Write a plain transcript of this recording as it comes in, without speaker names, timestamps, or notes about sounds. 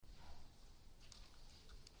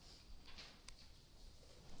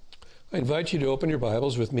I invite you to open your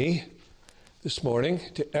Bibles with me this morning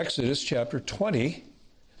to Exodus chapter 20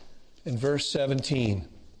 and verse 17.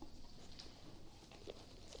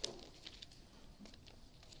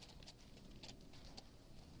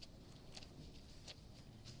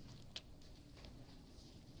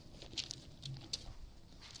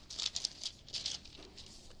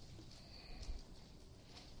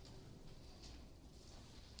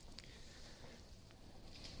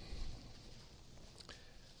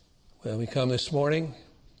 Well, we come this morning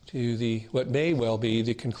to what may well be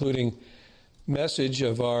the concluding message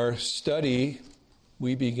of our study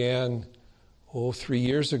we began, 3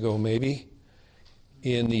 years ago maybe,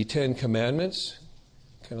 in the Ten Commandments,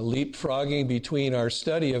 kind of leapfrogging between our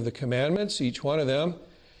study of the commandments, each one of them,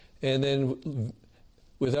 and then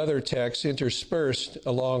with other texts interspersed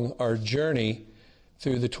along our journey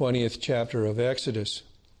through the 20th chapter of Exodus.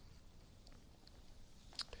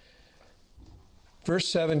 Verse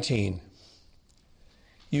 17,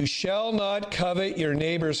 you shall not covet your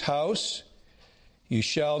neighbor's house. You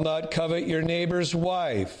shall not covet your neighbor's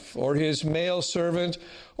wife, or his male servant,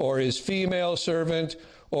 or his female servant,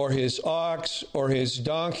 or his ox, or his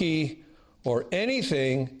donkey, or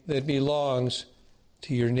anything that belongs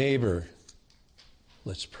to your neighbor.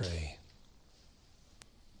 Let's pray.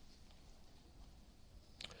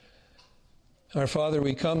 Our Father,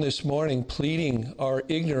 we come this morning pleading our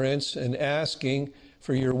ignorance and asking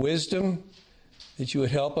for your wisdom, that you would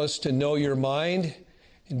help us to know your mind.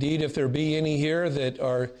 Indeed, if there be any here that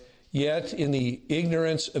are yet in the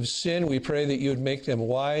ignorance of sin, we pray that you would make them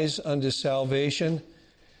wise unto salvation,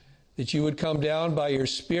 that you would come down by your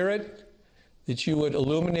Spirit, that you would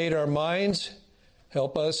illuminate our minds,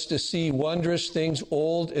 help us to see wondrous things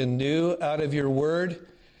old and new out of your word.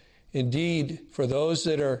 Indeed, for those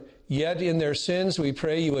that are yet in their sins, we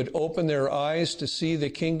pray you would open their eyes to see the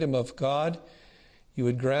kingdom of God. You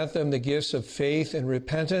would grant them the gifts of faith and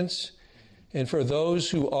repentance. And for those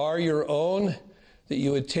who are your own, that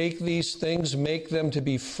you would take these things, make them to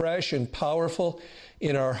be fresh and powerful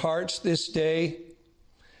in our hearts this day.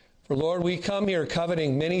 For Lord, we come here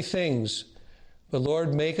coveting many things, but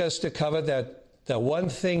Lord, make us to covet that one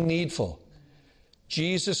thing needful,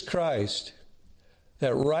 Jesus Christ,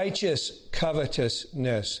 that righteous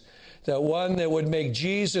covetousness, that one that would make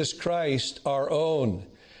Jesus Christ our own,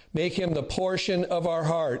 make him the portion of our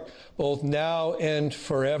heart, both now and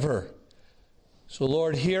forever. So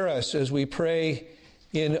Lord, hear us as we pray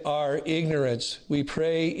in our ignorance. We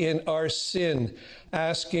pray in our sin,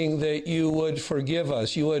 asking that you would forgive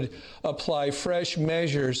us. You would apply fresh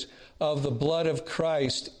measures of the blood of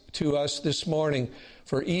Christ to us this morning.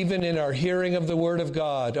 For even in our hearing of the word of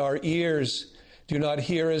God, our ears do not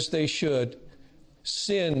hear as they should.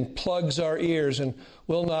 Sin plugs our ears and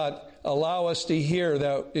will not allow us to hear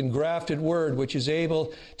that engrafted word which is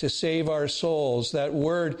able to save our souls, that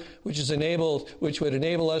word which would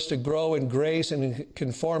enable us to grow in grace and in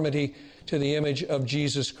conformity to the image of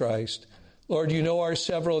Jesus Christ. Lord, you know our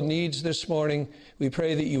several needs this morning. We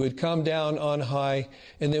pray that you would come down on high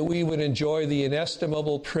and that we would enjoy the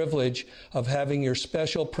inestimable privilege of having your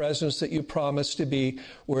special presence that you promised to be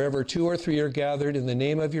wherever 2 or 3 are gathered in the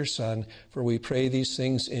name of your Son. For we pray these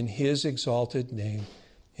things in his exalted name.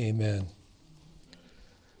 Amen.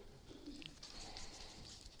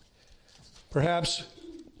 Perhaps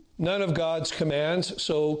none of God's commands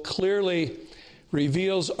so clearly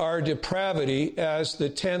reveals our depravity as the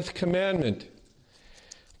 10th commandment.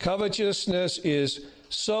 Covetousness is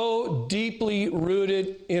so deeply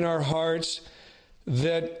rooted in our hearts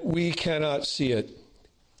that we cannot see it.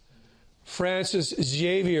 Francis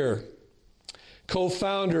Xavier,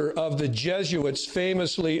 co-founder of the Jesuits,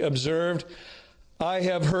 famously observed, I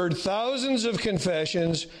have heard thousands of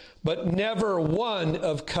confessions, but never one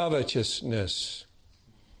of covetousness.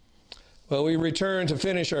 Well, we return to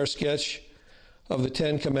finish our sketch of the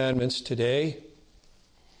 10 Commandments today.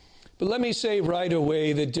 But let me say right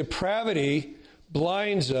away that depravity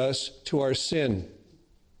blinds us to our sin.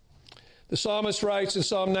 The psalmist writes in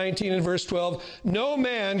Psalm 19 and verse 12, no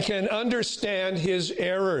man can understand his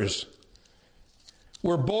errors.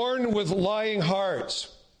 We're born with lying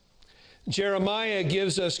hearts. Jeremiah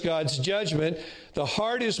gives us God's judgment. The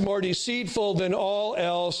heart is more deceitful than all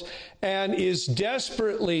else and is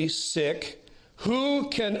desperately sick. Who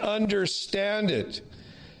can understand it?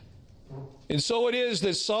 And so it is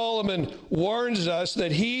that Solomon warns us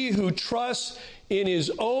that he who trusts in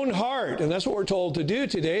his own heart, and that's what we're told to do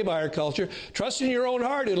today by our culture, trust in your own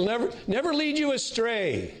heart. It'll never lead you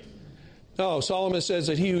astray. No, Solomon says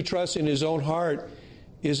that he who trusts in his own heart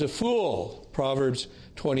is a fool. Proverbs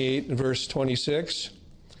 28 and verse 26.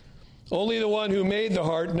 Only the one who made the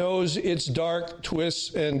heart knows its dark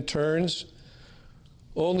twists and turns.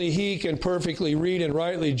 Only He can perfectly read and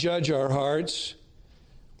rightly judge our hearts.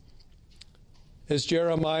 As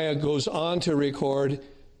Jeremiah goes on to record,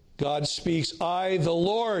 God speaks, I, the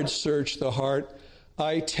Lord, search the heart.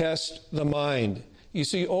 I test the mind. You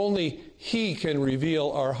see, only He can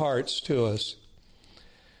reveal our hearts to us.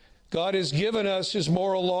 God has given us His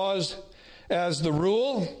moral laws as the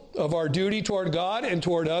rule of our duty toward God and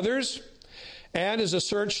toward others, and as a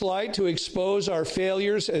searchlight to expose our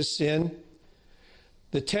failures as sin.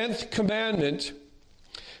 The 10th commandment,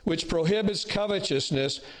 which prohibits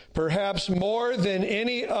covetousness, perhaps more than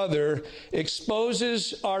any other,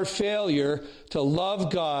 exposes our failure to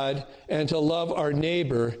love God and to love our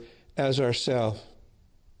neighbor as ourselves.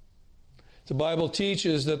 The Bible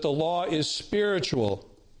teaches that the law is spiritual.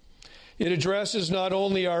 It addresses not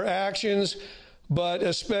only our actions, but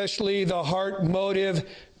especially the heart motive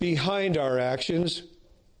behind our actions.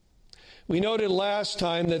 We noted last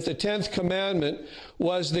time that the 10th commandment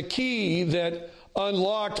was the key that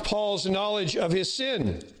unlocked Paul's knowledge of his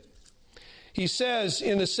sin. He says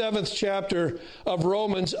in the 7th chapter of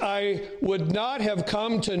Romans, I would not have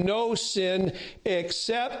come to know sin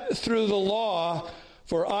except through the law,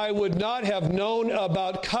 for I would not have known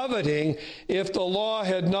about coveting if the law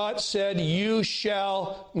had not said, you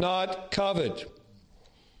shall not covet.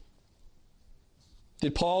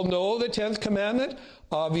 Did Paul know the 10th commandment?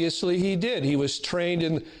 Obviously he did. He was trained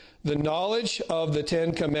in the knowledge of the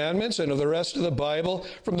 10 commandments and of the rest of the Bible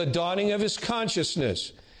from the dawning of his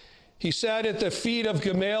consciousness. He sat at the feet of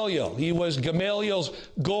Gamaliel. He was Gamaliel's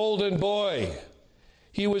golden boy.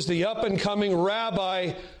 He was the up-and-coming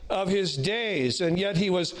rabbi of his days, and yet he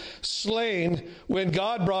was slain when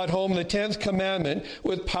God brought home the 10th commandment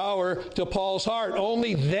with power to Paul's heart.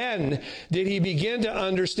 Only then did he begin to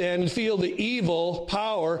understand and feel the evil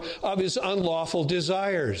power of his unlawful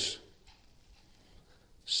desires.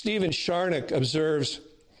 Stephen Charnock observes,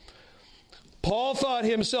 Paul thought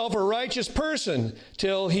himself a righteous person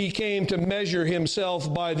till he came to measure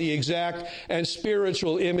himself by the exact and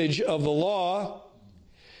spiritual image of the law.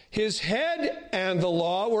 His head and the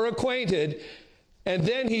law were acquainted, and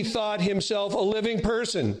then he thought himself a living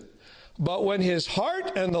person. But when his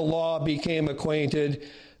heart and the law became acquainted,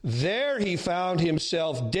 there he found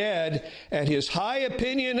himself dead, and his high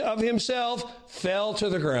opinion of himself fell to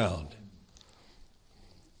the ground.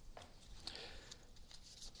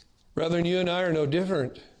 Brethren, you and I are no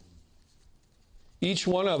different. Each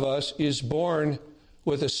one of us is born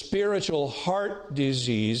with a spiritual heart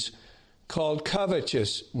disease called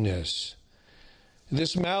covetousness.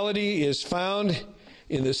 This malady is found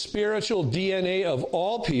in the spiritual DNA of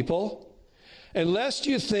all people. And lest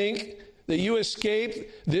you think that you escape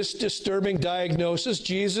this disturbing diagnosis,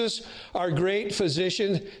 Jesus, our great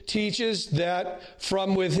physician, teaches that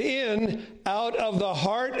from within, out of the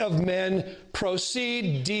heart of men,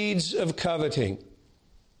 proceed deeds of coveting.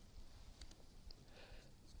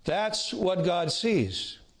 That's what God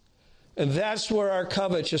sees. And that's where our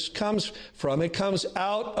covetous comes from. It comes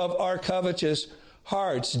out of our covetous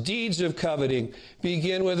hearts. Deeds of coveting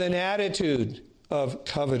begin with an attitude of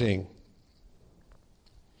coveting.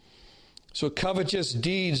 So covetous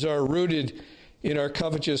deeds are rooted in our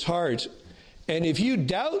covetous hearts. And if you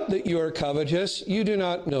doubt that you are covetous, you do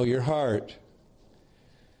not know your heart.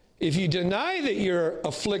 If you deny that you're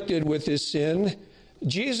afflicted with this sin,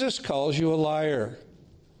 Jesus calls you a liar.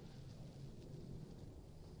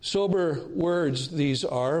 Sober words these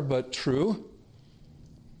are, but true.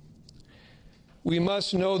 We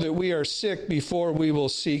must know that we are sick before we will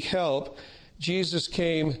seek help. Jesus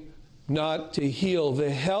came not to heal the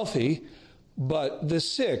healthy, but the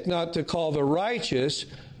sick, not to call the righteous,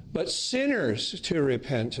 but sinners to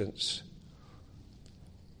repentance.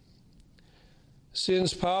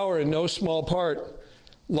 Sin's power, in no small part,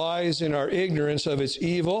 lies in our ignorance of its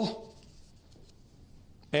evil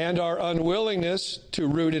and our unwillingness to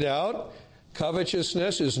root it out.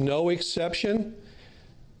 Covetousness is no exception.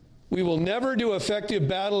 We will never do effective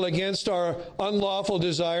battle against our unlawful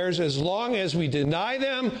desires as long as we deny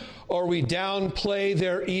them or we downplay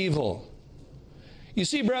their evil. You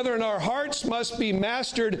see, brethren, our hearts must be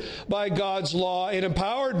mastered by God's law and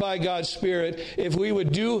empowered by God's Spirit if we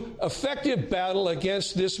would do effective battle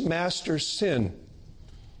against this master sin.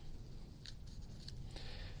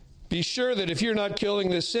 Be sure that if you're not killing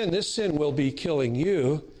this sin will be killing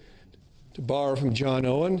you. To borrow from John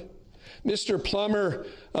Owen, Mr. Plummer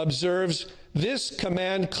observes, this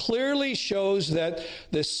command clearly shows that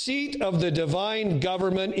the seat of the divine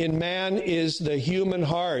government in man is the human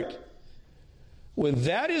heart. When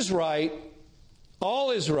that is right,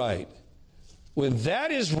 all is right. When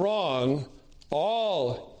that is wrong,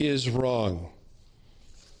 all is wrong.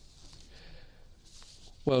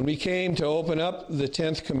 When we came to open up the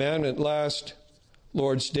 10th commandment last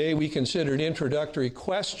Lord's Day, we considered introductory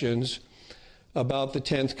questions about the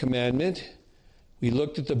 10th commandment. We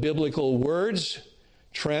looked at the biblical words,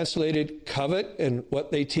 translated covet and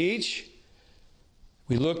what they teach.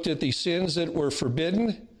 We looked at the sins that are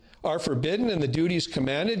forbidden, and the duties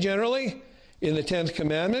commanded generally in the 10th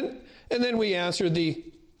commandment. And then we answered the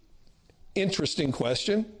interesting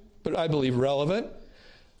question, but I believe relevant,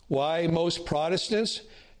 why most Protestants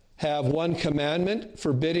have one commandment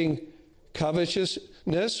forbidding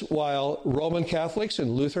covetousness, while Roman Catholics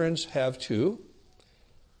and Lutherans have two.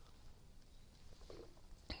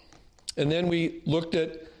 And then we looked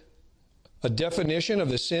at a definition of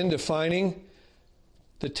the sin defining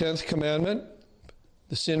the 10th commandment,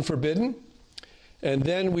 the sin forbidden. And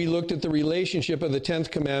then we looked at the relationship of the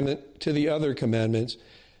 10th commandment to the other commandments.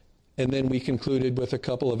 And then we concluded with a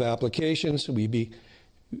couple of applications. We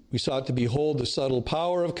sought to behold the subtle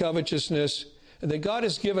power of covetousness, and that God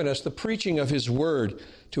has given us the preaching of His Word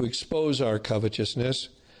to expose our covetousness.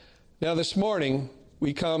 Now this morning,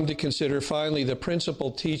 we come to consider finally the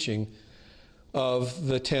principal teaching of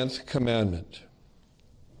the 10th commandment.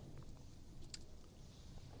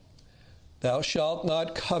 Thou shalt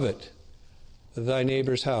not covet thy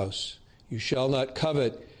neighbor's house. You shall not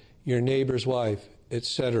covet your neighbor's wife,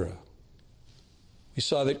 etc. We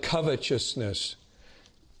saw that covetousness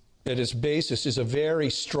at its basis is a very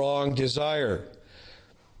strong desire.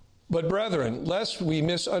 But brethren, lest we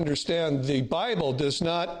misunderstand, the Bible does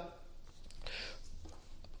not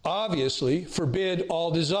obviously forbid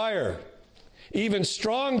all desire, even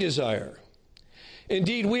strong desire.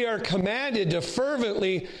 Indeed, we are commanded to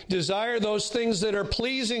fervently desire those things that are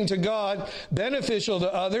pleasing to God, beneficial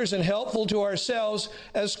to others, and helpful to ourselves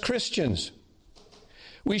as Christians.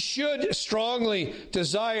 We should strongly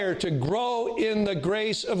desire to grow in the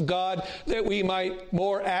grace of God that we might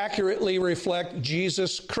more accurately reflect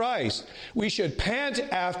Jesus Christ. We should pant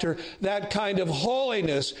after that kind of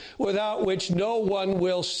holiness without which no one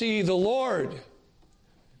will see the Lord.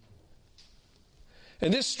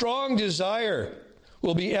 And this strong desire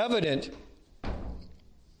will be evident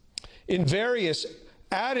in various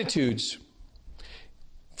attitudes.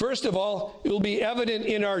 First of all, it will be evident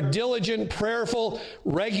in our diligent, prayerful,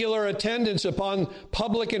 regular attendance upon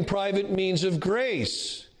public and private means of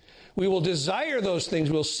grace. We will desire those things.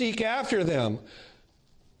 We'll seek after them.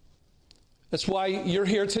 That's why you're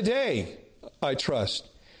here today, I trust.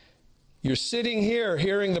 You're sitting here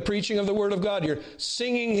hearing the preaching of the Word of God. You're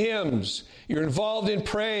singing hymns. You're involved in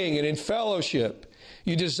praying and in fellowship.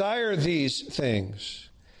 You desire these things.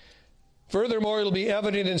 Furthermore, it'll be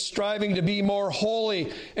evident in striving to be more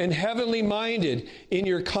holy and heavenly minded in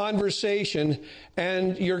your conversation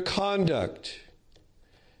and your conduct.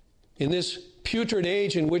 In this putrid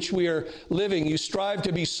age in which we are living, you strive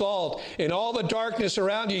to be salt. In all the darkness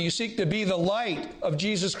around you, you seek to be the light of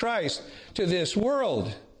Jesus Christ to this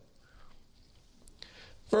world.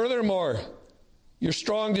 Furthermore, your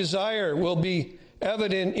strong desire will be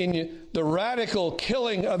evident in the radical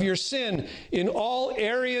killing of your sin in all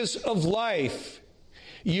areas of life.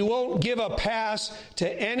 You won't give a pass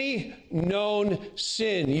to any known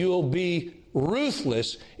sin. You will be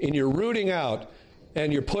ruthless in your rooting out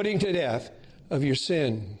and your putting to death of your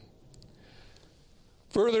sin.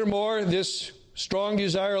 Furthermore, this strong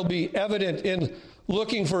desire will be evident in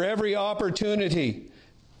looking for every opportunity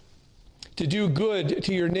to do good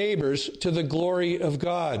to your neighbors to the glory of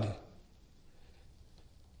God.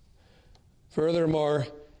 Furthermore,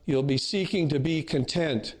 you'll be seeking to be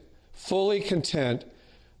content, fully content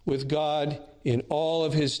with God in all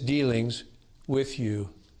of His dealings with you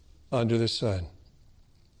under the sun.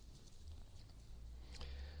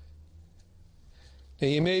 Now,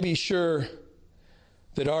 you may be sure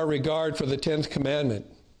that our regard for the 10th commandment,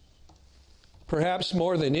 perhaps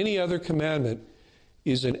more than any other commandment,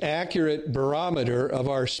 is an accurate barometer of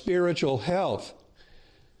our spiritual health.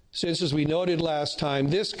 Since, as we noted last time,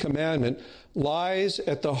 this commandment lies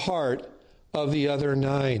at the heart of the other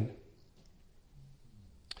 9.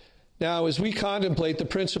 Now, as we contemplate the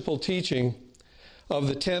principal teaching of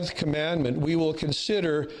the 10th commandment, we will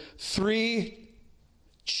consider 3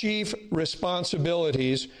 chief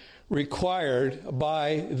responsibilities required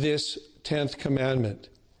by this 10th commandment.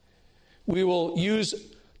 We will use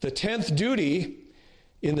the 10th duty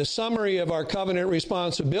in the summary of our covenant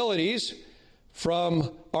responsibilities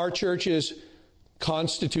from our church's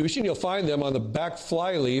constitution. You'll find them on the back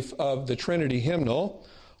flyleaf of the Trinity hymnal,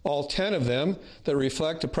 all 10 of them that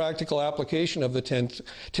reflect a practical application of the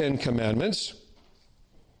 10 Commandments.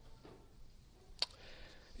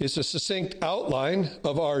 is a succinct outline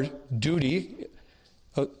of our duty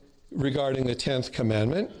regarding the 10th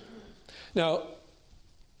commandment. Now,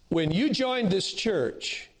 when you join this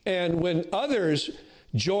church, and when others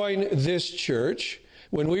join this church,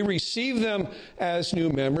 when we receive them as new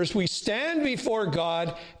members, we stand before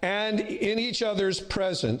God and in each other's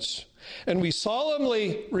presence, and we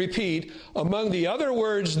solemnly repeat, among the other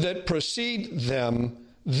words that precede them,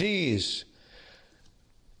 these.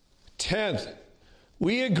 10th,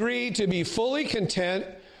 we agree to be fully content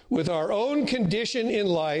with our own condition in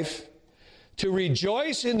life, to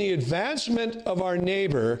rejoice in the advancement of our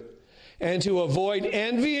neighbor, and to avoid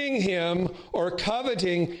envying him or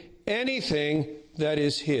coveting anything that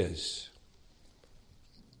is his.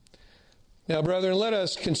 Now, brethren, let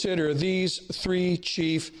us consider these three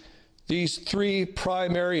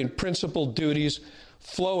primary and principal duties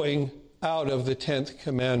flowing out of the 10th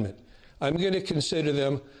commandment. I'm going to consider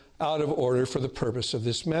them out of order for the purpose of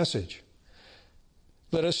this message.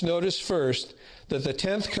 Let us notice first that the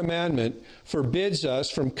 10th commandment forbids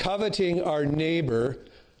us from coveting our neighbor,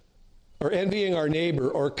 or envying our neighbor,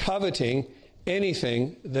 or coveting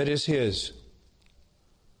anything that is his.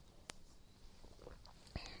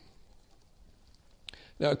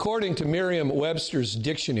 Now, according to Merriam-Webster's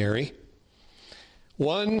dictionary,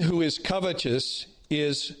 one who is covetous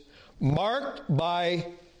is marked by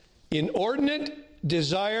inordinate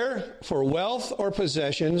desire for wealth or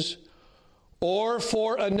possessions, or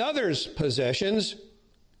for another's possessions,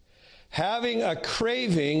 having a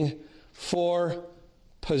craving for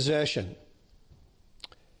possession.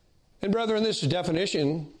 And brethren, this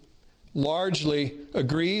definition largely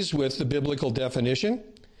agrees with the biblical definition.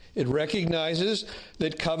 It recognizes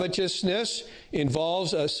that covetousness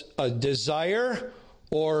involves a desire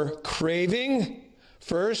or craving,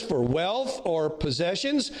 first for wealth or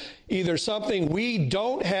possessions, either something we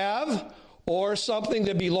don't have or something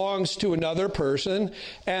that belongs to another person,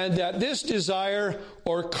 and that this desire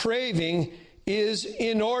or craving is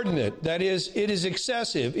inordinate. That is, it is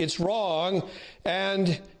excessive, it's wrong,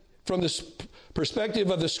 and from the perspective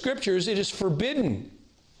of the Scriptures, it is forbidden.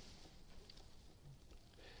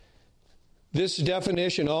 This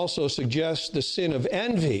definition also suggests the sin of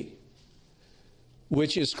envy,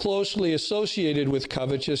 which is closely associated with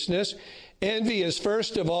covetousness. Envy is,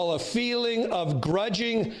 first of all, a feeling of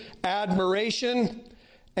grudging admiration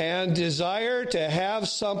and desire to have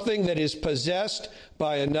something that is possessed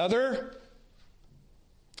by another.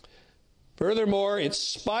 Furthermore, it's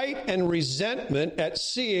spite and resentment at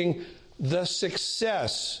seeing the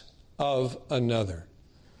success of another.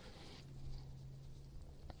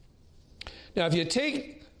 Now, if you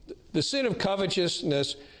take the sin of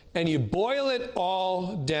covetousness and you boil it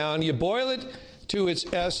all down, you boil it to its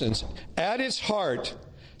essence, at its heart,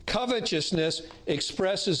 covetousness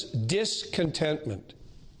expresses discontentment.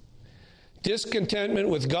 Discontentment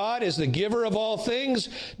with God as the giver of all things,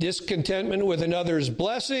 discontentment with another's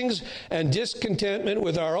blessings, and discontentment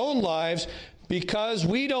with our own lives because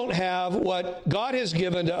we don't have what God has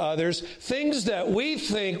given to others, things that we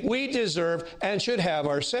think we deserve and should have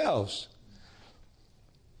ourselves.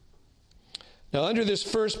 Now, under this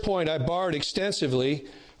first point, I borrowed extensively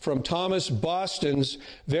from Thomas Boston's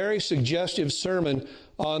very suggestive sermon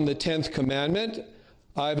on the 10th commandment.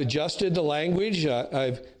 I've adjusted the language.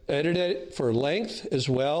 I've edited it for length as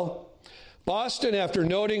well. Boston, after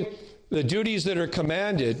noting the duties that are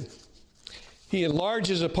commanded, he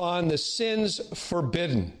enlarges upon the sins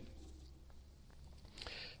forbidden.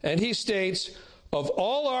 And he states, of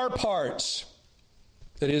all our parts,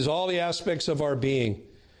 that is, all the aspects of our being,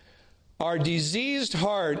 our diseased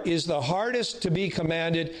heart is the hardest to be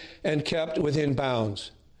commanded and kept within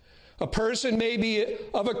bounds. A person may be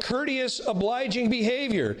of a courteous, obliging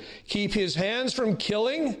behavior, keep his hands from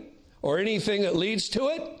killing or anything that leads to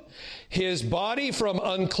it, his body from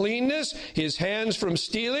uncleanness, his hands from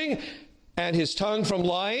stealing, and his tongue from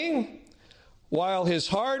lying, while his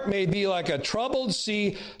heart may be like a troubled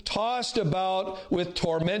sea tossed about with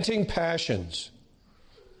tormenting passions.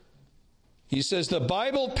 He says the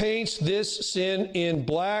Bible paints this sin in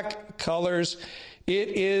black colors. It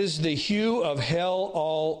is the hue of hell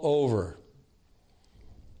all over.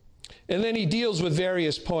 And then he deals with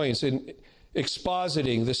various points in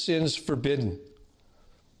expositing the sins forbidden.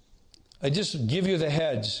 I just give you the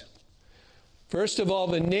heads. First of all,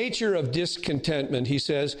 the nature of discontentment, he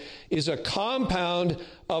says, is a compound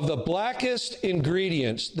of the blackest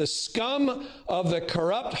ingredients, the scum of the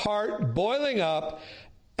corrupt heart boiling up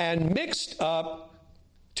and mixed up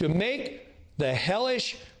to make the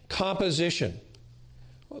hellish composition.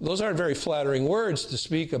 Those aren't very flattering words to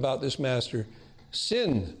speak about this master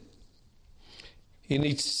sin.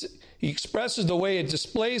 He expresses the way it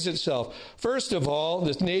displays itself. First of all,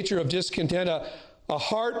 this nature of discontent,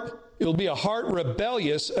 it will be a heart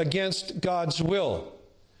rebellious against God's will.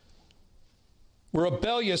 We're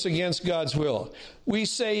rebellious against God's will. We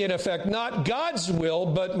say, in effect, not God's will,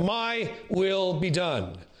 but my will be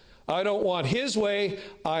done. I don't want his way,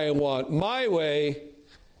 I want my way,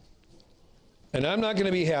 and I'm not going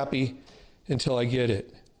to be happy until I get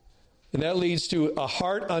it. And that leads to a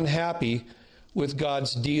heart unhappy with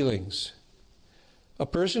God's dealings. A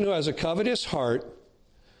person who has a covetous heart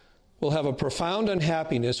will have a profound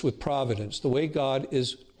unhappiness with providence, the way God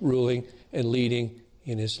is ruling and leading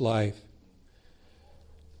in his life.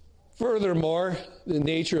 Furthermore, the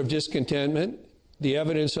nature of discontentment, the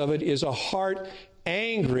evidence of it, is a heart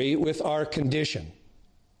angry with our condition.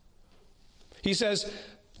 He says,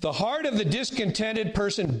 the heart of the discontented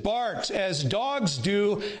person barks as dogs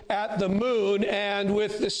do at the moon, and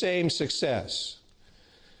with the same success.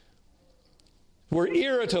 We're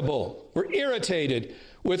irritable. We're irritated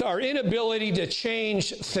with our inability to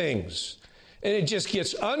change things. And it just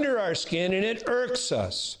gets under our skin and it irks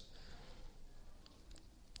us.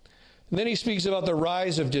 And then he speaks about the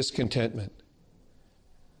rise of discontentment.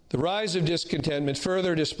 The rise of discontentment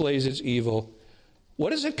further displays its evil. What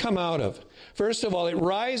does it come out of? First of all, it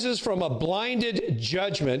rises from a blinded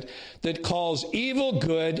judgment that calls evil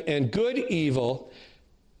good and good evil,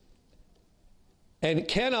 and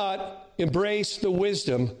cannot embrace the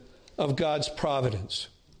wisdom of God's providence.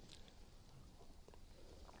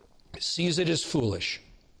 It sees it as foolish.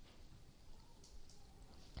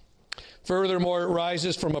 Furthermore, it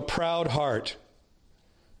rises from a proud heart.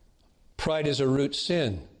 Pride is a root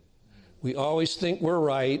sin. We always think we're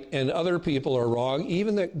right and other people are wrong,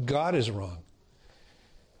 even that God is wrong.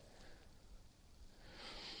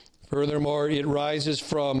 Furthermore, it rises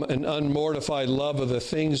from an unmortified love of the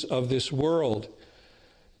things of this world.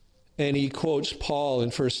 And he quotes Paul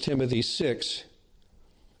in 1 Timothy 6.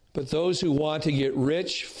 But those who want to get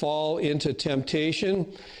rich fall into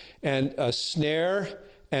temptation and a snare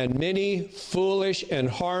and many foolish and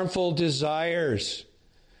harmful desires,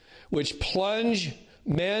 which plunge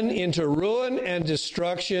men into ruin and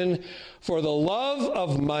destruction. For the love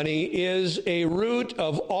of money is a root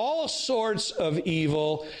of all sorts of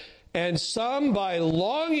evil, and some, by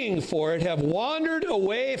longing for it, have wandered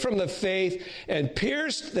away from the faith and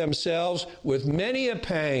pierced themselves with many a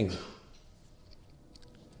pang.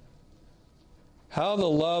 How the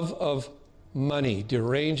love of money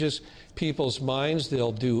deranges people's minds.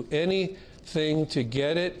 They'll do anything to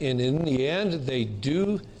get it, and in the end, they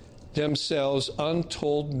do themselves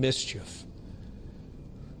untold mischief.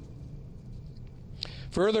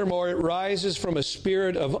 Furthermore, it rises from a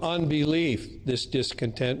spirit of unbelief, this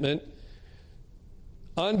discontentment.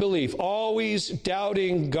 Unbelief, always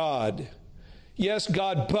doubting God. Yes,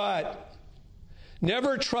 God, but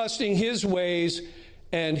never trusting his ways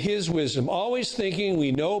and his wisdom, always thinking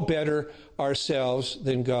we know better ourselves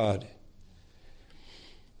than God.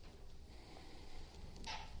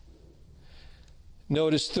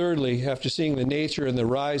 Notice, thirdly, after seeing the nature and the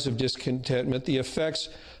rise of discontentment, the effects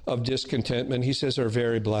of discontentment, he says, are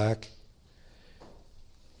very black.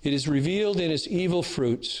 It is revealed in its evil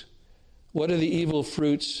fruits. What are the evil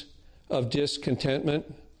fruits of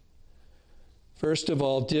discontentment? First of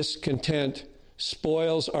all, discontent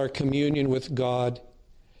spoils our communion with God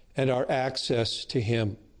and our access to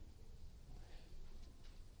him.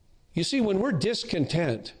 You see, when we're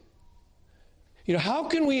discontent, how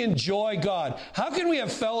can we enjoy God? How can we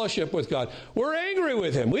have fellowship with God? We're angry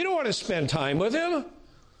with him. We don't want to spend time with him.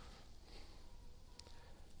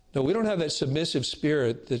 No, we don't have that submissive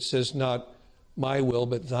spirit that says, not my will,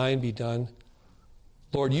 but thine be done.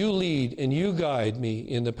 Lord, you lead and you guide me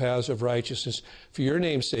in the paths of righteousness. For your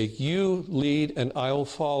name's sake, you lead and I will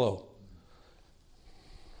follow.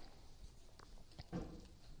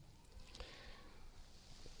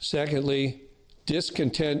 Secondly,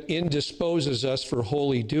 discontent indisposes us for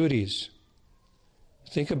holy duties.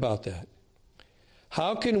 Think about that.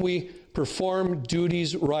 How can we perform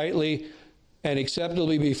duties rightly and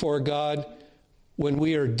acceptably before God when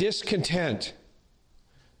we are discontent?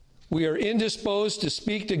 We are indisposed to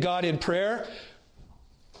speak to God in prayer.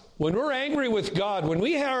 When we're angry with God, when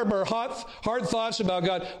we harbor hard thoughts about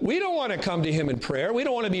God, we don't want to come to him in prayer. We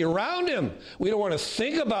don't want to be around him. We don't want to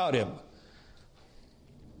think about him.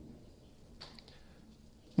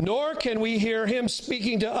 Nor can we hear him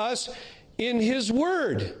speaking to us in his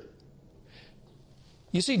word.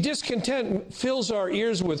 You see, discontent fills our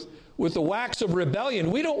ears with the wax of rebellion.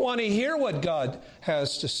 We don't want to hear what God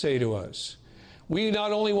has to say to us. We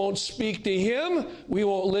not only won't speak to him, we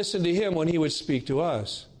won't listen to him when he would speak to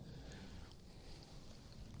us.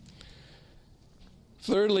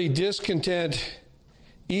 Thirdly, discontent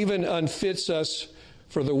even unfits us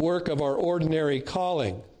for the work of our ordinary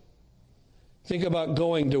calling. Think about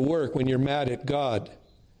going to work when you're mad at God.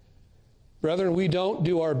 Brethren, we don't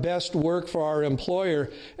do our best work for our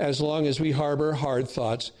employer as long as we harbor hard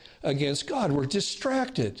thoughts against God. We're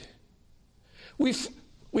distracted. We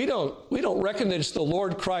don't reckon that it's the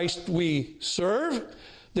Lord Christ we serve,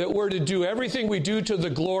 that we're to do everything we do to the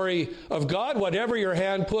glory of God. Whatever your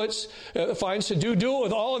hand finds to do it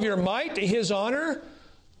with all of your might to His honor.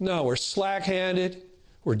 No, we're slack-handed.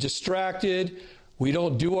 We're distracted. We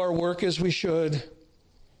don't do our work as we should.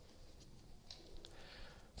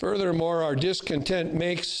 Furthermore, our discontent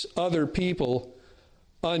makes other people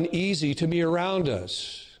uneasy to be around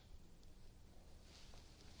us.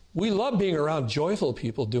 We love being around joyful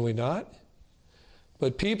people, do we not?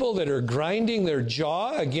 But people that are grinding their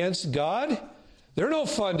jaw against God, they're no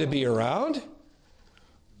fun to be around.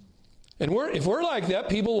 And if we're like that,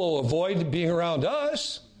 people will avoid being around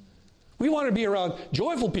us. We want to be around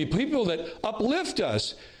joyful people, people that uplift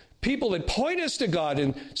us, people that point us to God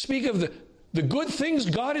and speak of the good things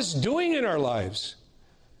God is doing in our lives.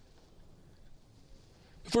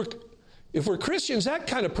 If we're Christians, that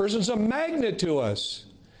kind of person's a magnet to us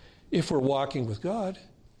if we're walking with God.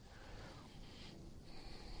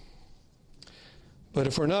 But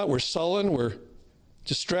if we're not, we're sullen, we're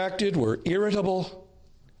distracted, we're irritable.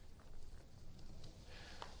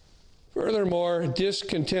 Furthermore,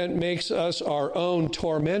 discontent makes us our own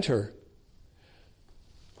tormentor.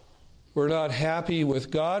 We're not happy with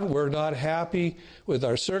God. We're not happy with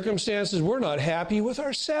our circumstances. We're not happy with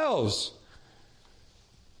ourselves.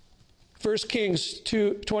 1 Kings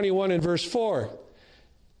 21 and verse 4.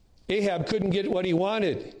 Ahab couldn't get what he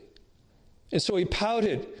wanted, and so he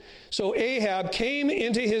pouted. So Ahab came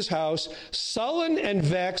into his house, sullen and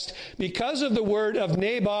vexed, because of the word of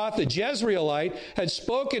Naboth the Jezreelite had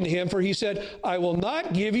spoken to him, for he said, I will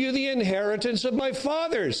not give you the inheritance of my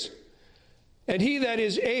fathers. And he, that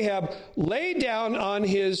is Ahab, lay down on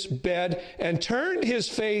his bed and turned his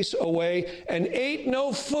face away and ate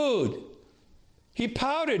no food. He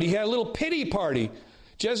pouted. He had a little pity party.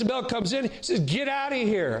 Jezebel comes in, says, get out of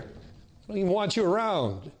here. I don't even want you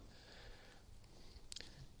around.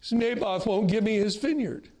 So Naboth won't give me his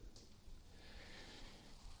vineyard.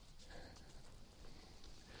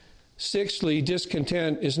 Sixthly,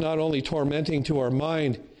 discontent is not only tormenting to our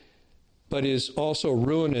mind, but is also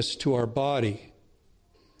ruinous to our body.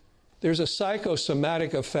 There's a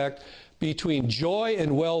psychosomatic effect between joy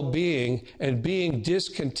and well-being and being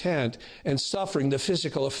discontent and suffering the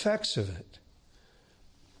physical effects of it.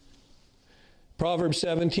 Proverbs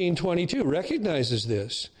 17:22 recognizes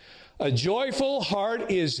this. A joyful heart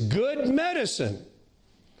is good medicine.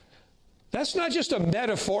 That's not just a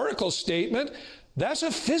metaphorical statement. That's a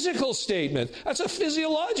physical statement. That's a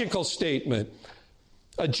physiological statement.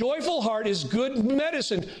 A joyful heart is good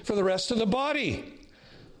medicine for the rest of the body.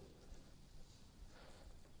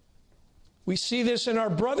 We see this in our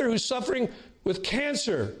brother who's suffering with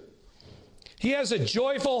cancer. He has a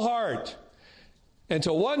joyful heart. And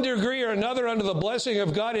to one degree or another, under the blessing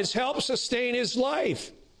of God, it's helped sustain his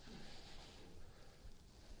life.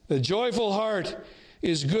 The joyful heart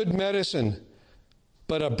is good medicine,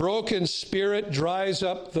 but a broken spirit dries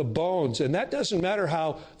up the bones. And that doesn't matter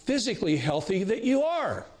how physically healthy that you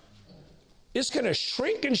are. It's going to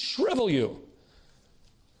shrink and shrivel you.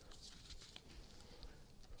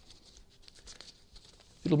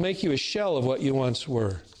 It'll make you a shell of what you once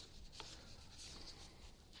were.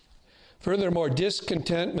 Furthermore,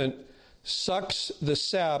 discontentment sucks the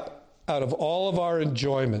sap out of all of our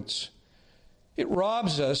enjoyments. It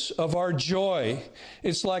robs us of our joy.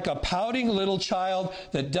 It's like a pouting little child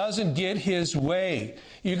that doesn't get his way.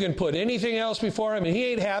 You can put anything else before him, and he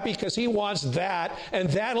ain't happy because he wants that and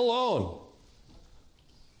that alone.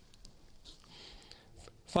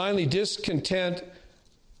 Finally, discontent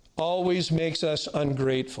always makes us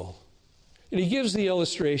ungrateful. And he gives the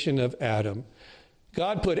illustration of Adam.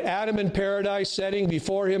 God put Adam in paradise, setting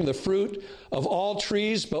before him the fruit of all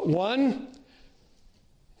trees but one.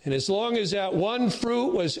 And as long as that one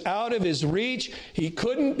fruit was out of his reach, he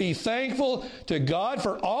couldn't be thankful to God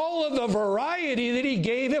for all of the variety that he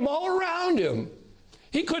gave him all around him.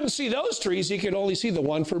 He couldn't see those trees. He could only see the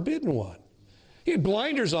one forbidden one. He had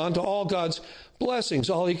blinders on to all God's blessings.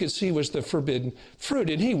 All he could see was the forbidden fruit,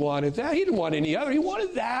 and he wanted that. He didn't want any other. He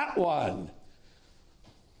wanted that one.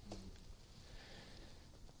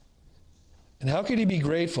 And how could he be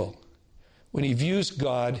grateful when he views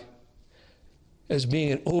God as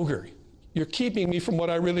being an ogre? You're keeping me from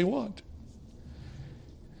what I really want.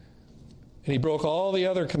 And he broke all the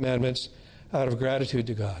other commandments out of gratitude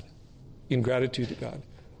to God. ingratitude to God.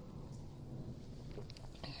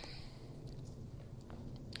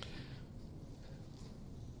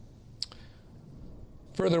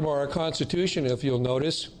 Furthermore, our Constitution, if you'll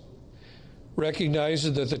notice,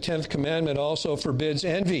 recognizes that the 10th commandment also forbids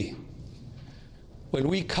envy. When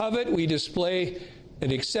we covet, we display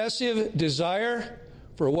an excessive desire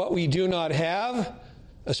for what we do not have,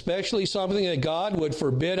 especially something that God would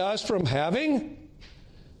forbid us from having.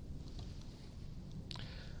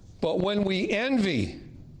 But when we envy,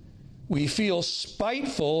 we feel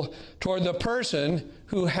spiteful toward the person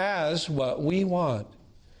who has what we want.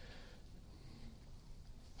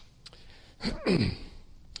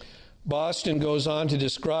 Boston goes on to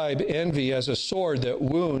describe envy as a sword that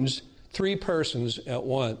wounds 3 persons at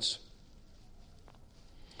once.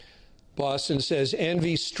 Boston says,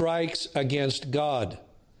 envy strikes against God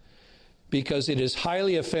because it is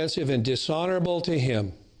highly offensive and dishonorable to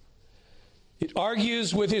him. It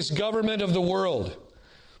argues with his government of the world,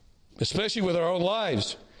 especially with our own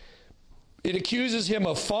lives. It accuses him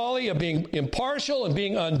of folly, of being impartial and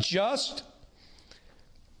being unjust.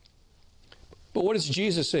 But what does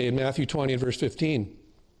Jesus say in Matthew 20 and verse 15?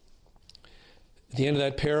 At the end of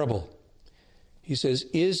that parable, he says,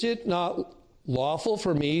 is it not lawful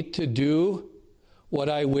for me to do what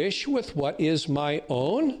I wish with what is my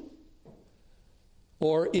own?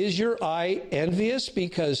 Or is your eye envious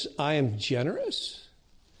because I am generous?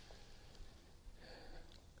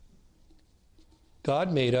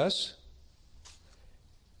 God made us,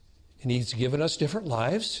 and he's given us different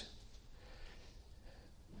lives.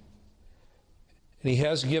 And he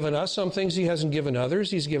has given us some things he hasn't given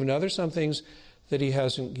others. He's given others some things that he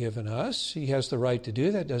hasn't given us. He has the right to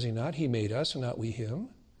do that, does he not? He made us, and not we him.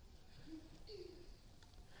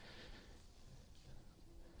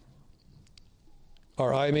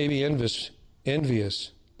 Our eye may be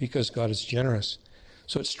envious because God is generous.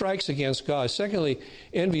 So it strikes against God. Secondly,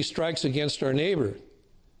 envy strikes against our neighbor.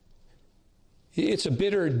 It's a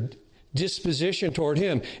bitter disposition toward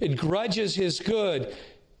him. It grudges his good.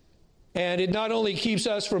 And it not only keeps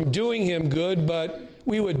us from doing him good, but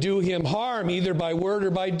we would do him harm, either by word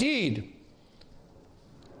or by deed.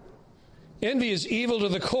 Envy is evil to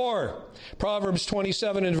the core. Proverbs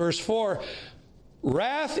 27 and verse 4,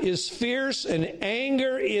 wrath is fierce and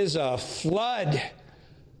anger is a flood,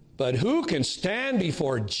 but who can stand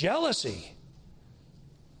before jealousy?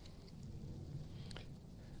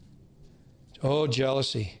 Oh,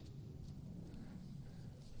 jealousy.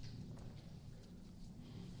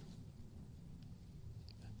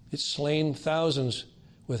 It's slain thousands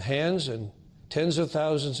with hands and tens of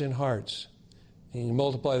thousands in hearts. And you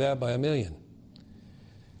multiply that by 1,000,000.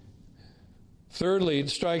 Thirdly, it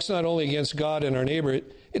strikes not only against God and our neighbor,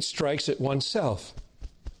 it strikes at oneself.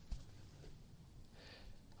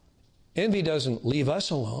 Envy doesn't leave us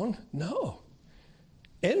alone. No.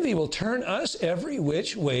 Envy will turn us every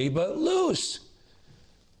which way but loose.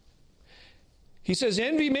 He says,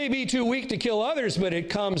 envy may be too weak to kill others, but it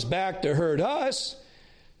comes back to hurt us.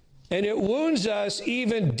 And it wounds us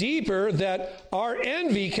even deeper that our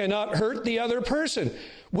envy cannot hurt the other person.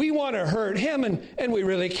 We want to hurt him, and we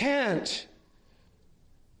really can't.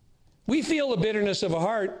 We feel the bitterness of a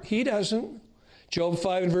heart. He doesn't. Job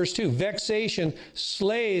 5 and verse 2, vexation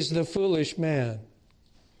slays the foolish man.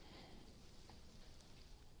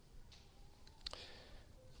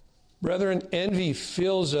 Brethren, envy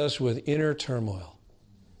fills us with inner turmoil.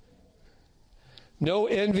 No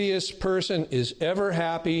envious person is ever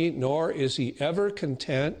happy, nor is he ever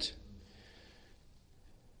content.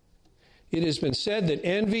 It has been said that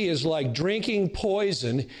envy is like drinking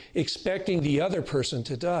poison, expecting the other person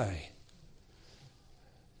to die.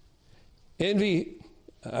 Envy,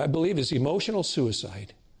 I believe, is emotional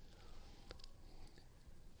suicide.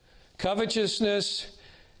 Covetousness,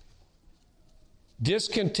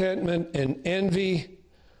 discontentment, and envy,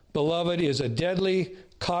 beloved, is a deadly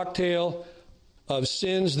cocktail of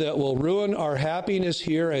sins that will ruin our happiness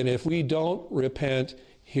here, and if we don't repent,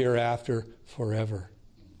 hereafter forever.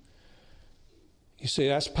 You say,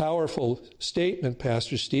 that's a powerful statement,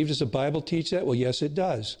 Pastor Steve. Does the Bible teach that? Well, yes, it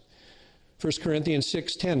does. 1 Corinthians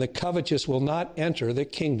 6:10, the covetous will not enter the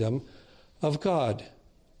kingdom of God.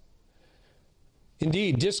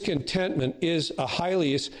 Indeed, discontentment is a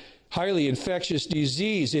highly infectious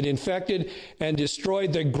disease. It infected and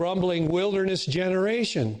destroyed the grumbling wilderness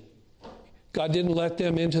generation. God didn't let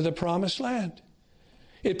them into the promised land.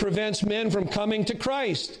 It prevents men from coming to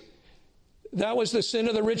Christ. That was the sin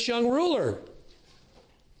of the rich young ruler.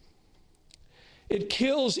 It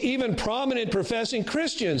kills even prominent professing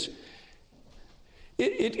Christians.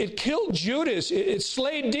 It killed Judas. It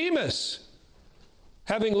slayed Demas,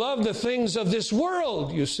 having loved the things of this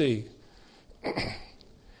world, you see. It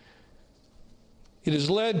has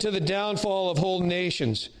led to the downfall of whole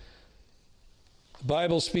nations. The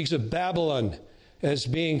Bible speaks of Babylon as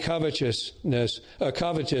being covetous,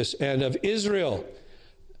 and of Israel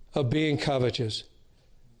of being covetous.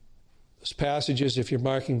 Those passages, if you're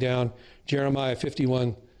marking down, Jeremiah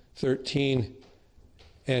 51:13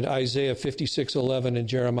 and Isaiah 56:11 and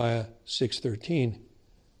Jeremiah 6:13.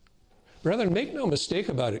 Brethren, make no mistake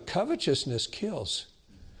about it, covetousness kills.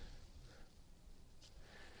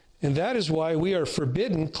 And that is why we are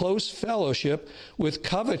forbidden close fellowship with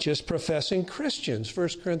covetous professing Christians.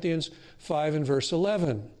 1 Corinthians 5 and verse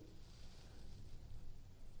 11.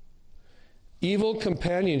 Evil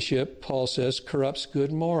companionship, Paul says, corrupts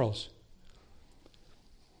good morals.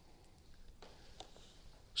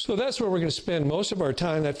 So that's where we're going to spend most of our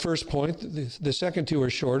time, that first point. The second two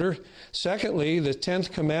are shorter. Secondly, the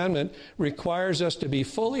 10th commandment requires us to be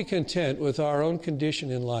fully content with our own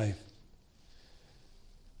condition in life.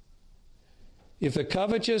 If the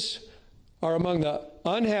covetous are among the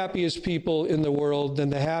unhappiest people in the world, then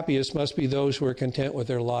the happiest must be those who are content with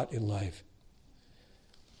their lot in life.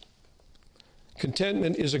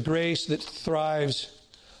 Contentment is a grace that thrives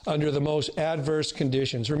under the most adverse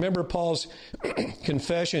conditions. Remember Paul's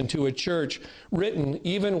confession to a church written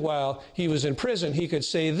even while he was in prison. He could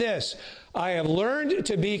say this, "I have learned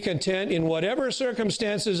to be content in whatever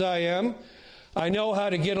circumstances I am. I know how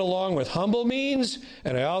to get along with humble means,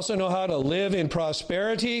 and I also know how to live in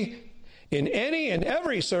prosperity. In any and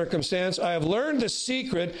every circumstance, I have learned the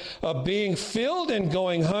secret of being filled and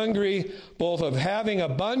going hungry, both of having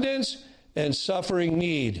abundance and suffering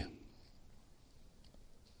need."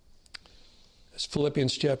 That's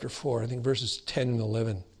Philippians chapter 4, I think verses 10 and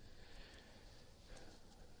 11.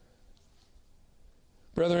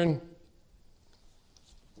 Brethren,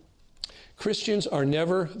 Christians are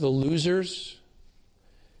never the losers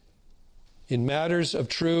in matters of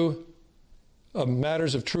true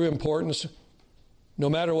importance, no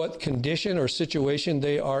matter what condition or situation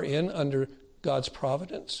they are in under God's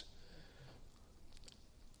providence.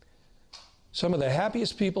 Some of the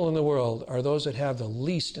happiest people in the world are those that have the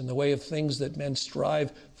least in the way of things that men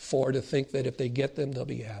strive for, to think that if they get them, they'll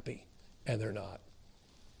be happy. And they're not.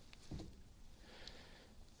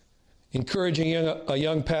 Encouraging a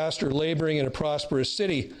young pastor laboring in a prosperous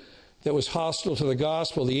city that was hostile to the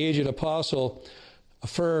gospel, the aged apostle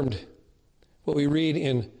affirmed what we read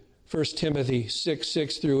in 1 Timothy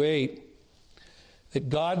 6 through 8, that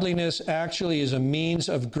godliness actually is a means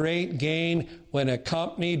of great gain when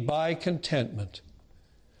accompanied by contentment.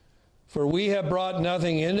 For we have brought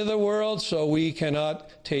nothing into the world, so we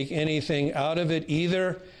cannot take anything out of it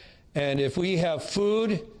either. And if we have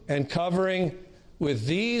food and covering, with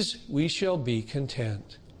these we shall be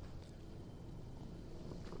content.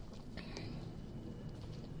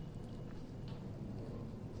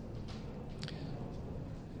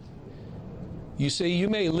 You say you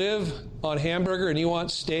may live on hamburger and you want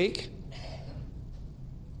steak.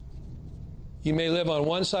 You may live on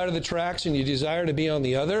one side of the tracks and you desire to be on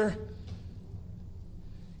the other.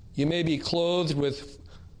 You may be clothed with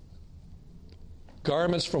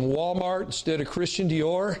garments from Walmart instead of Christian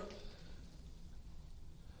Dior.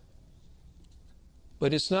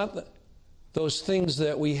 But it's not those things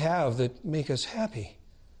that we have that make us happy.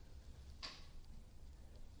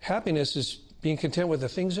 Happiness is being content with the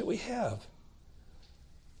things that we have.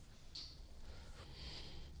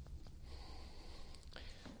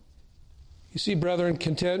 You see, brethren,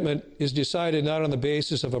 contentment is decided not on the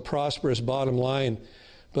basis of a prosperous bottom line,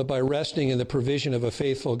 but by resting in the provision of a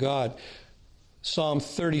faithful God. Psalm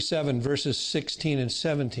 37, verses 16 and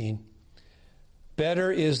 17.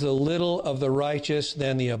 Better is the little of the righteous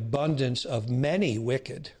than the abundance of many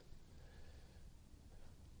wicked.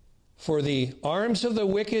 For the arms of the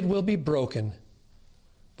wicked will be broken,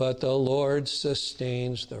 but the Lord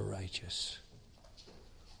sustains the righteous.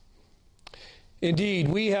 Indeed,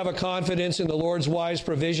 we have a confidence in the Lord's wise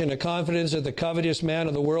provision, a confidence that the covetous man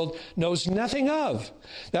of the world knows nothing of.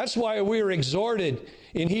 That's why we are exhorted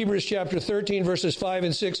in Hebrews chapter 13, verses 5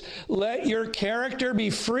 and 6, let your character be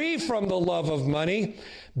free from the love of money,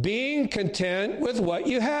 being content with what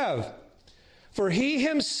you have. For he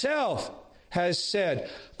himself has said,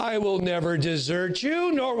 I will never desert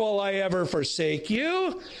you, nor will I ever forsake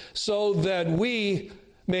you, so that we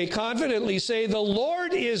may confidently say, the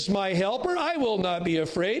Lord is my helper, I will not be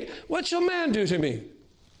afraid. What shall man do to me?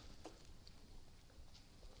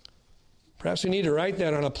 Perhaps we need to write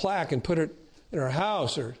that on a plaque and put it in our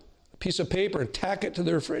house, or a piece of paper and tack it to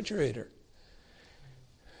the refrigerator.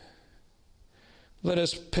 Let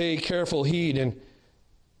us pay careful heed and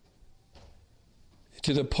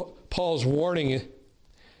to Paul's warning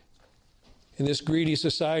in this greedy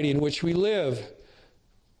society in which we live.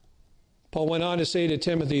 Paul went on to say to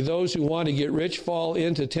Timothy, those who want to get rich fall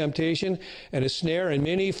into temptation and a snare and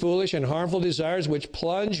many foolish and harmful desires which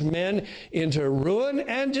plunge men into ruin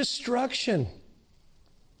and destruction.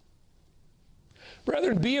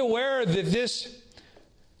 Brethren, be aware that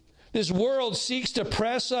this world seeks to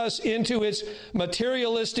press us into its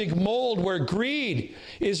materialistic mold where greed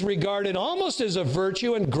is regarded almost as a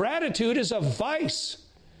virtue and gratitude as a vice.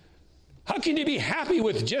 How can you be happy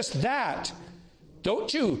with just that?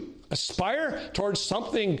 Don't you aspire towards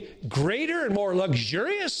something greater and more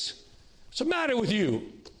luxurious? What's the matter with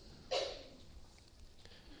you?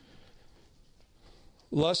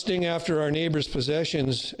 Lusting after our neighbor's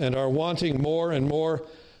possessions and our wanting more and more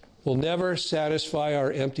will never satisfy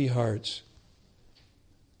our empty hearts.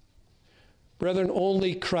 Brethren,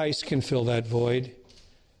 only Christ can fill that void.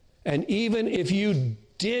 And even if you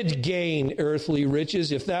did gain earthly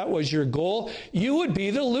riches, if that was your goal, you would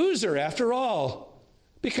be the loser after all,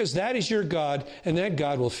 because that is your God, and that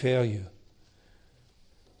God will fail you.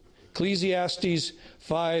 Ecclesiastes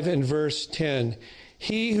 5 and verse 10.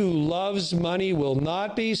 He who loves money will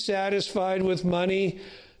not be satisfied with money,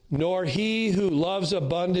 nor he who loves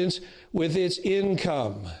abundance with its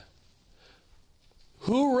income.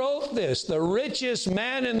 Who wrote this? The richest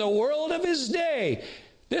man in the world of his day.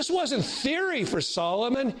 This wasn't theory for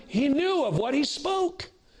Solomon. He knew of what he spoke.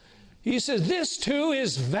 He says, this too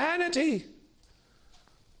is vanity.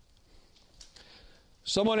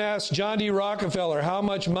 Someone asked John D. Rockefeller how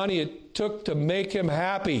much money it took to make him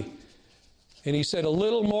happy. And he said, a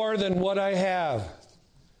little more than what I have.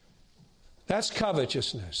 That's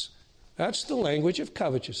covetousness. That's the language of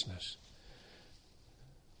covetousness.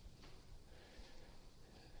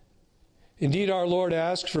 Indeed, our Lord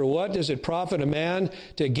asks, for what does it profit a man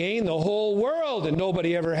to gain the whole world, and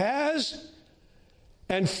nobody ever has,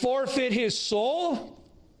 and forfeit his soul?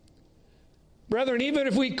 Brethren, even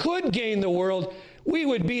if we could gain the world, we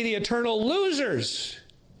would be the eternal losers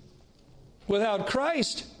without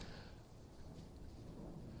Christ.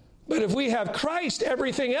 But if we have Christ,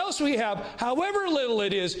 everything else we have, however little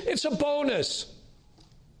it is, it's a bonus.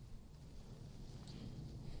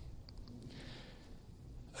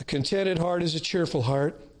 A contented heart is a cheerful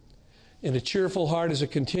heart, and a cheerful heart is a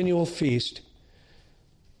continual feast.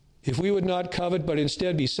 If we would not covet, but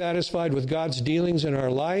instead be satisfied with God's dealings in our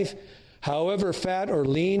life, however fat or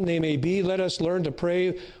lean they may be, let us learn to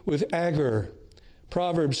pray with agur.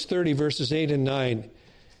 Proverbs 30, verses 8 and 9.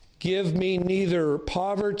 Give me neither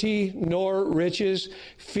poverty nor riches.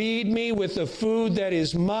 Feed me with the food that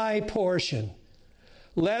is my portion,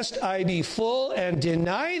 lest I be full and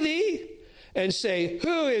deny thee and say,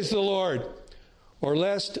 who is the Lord? Or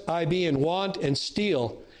lest I be in want and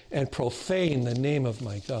steal and profane the name of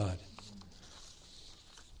my God.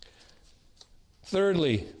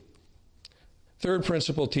 Thirdly, third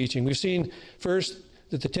principle teaching. We've seen first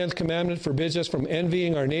that the 10th commandment forbids us from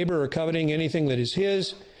envying our neighbor or coveting anything that is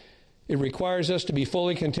his. It requires us to be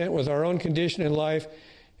fully content with our own condition in life.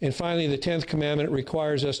 And finally, the 10th commandment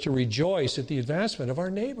requires us to rejoice at the advancement of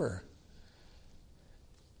our neighbor.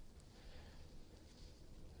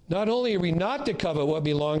 Not only are we not to covet what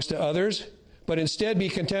belongs to others, but instead be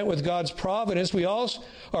content with God's providence, we are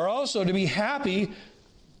also to be happy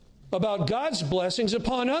about God's blessings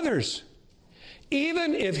upon others,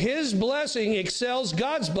 even if his blessing excels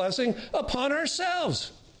God's blessing upon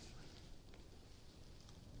ourselves.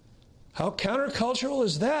 How countercultural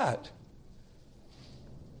is that?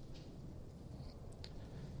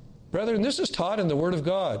 Brethren, this is taught in the Word of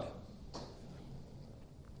God.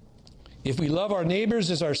 If we love our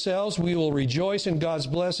neighbors as ourselves, we will rejoice in God's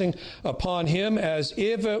blessing upon him as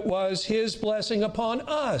if it was his blessing upon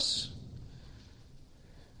us.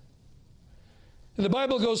 And the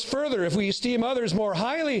Bible goes further. If we esteem others more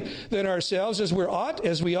highly than ourselves, as we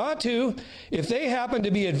ought to, if they happen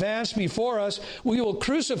to be advanced before us, we will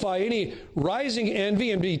crucify any rising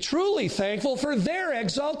envy and be truly thankful for their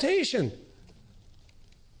exaltation.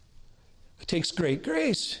 It takes great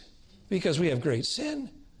grace, because we have great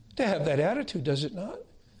sin, to have that attitude, does it not?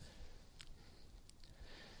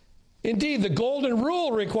 Indeed, the golden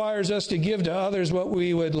rule requires us to give to others what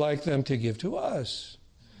we would like them to give to us.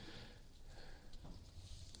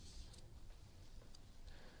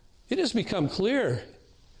 It has become clear,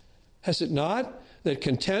 has it not, that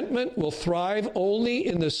contentment will thrive only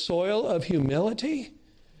in the soil of humility?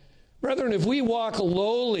 Brethren, if we walk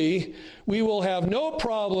lowly, we will have no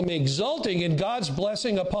problem exulting in God's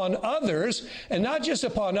blessing upon others, and not just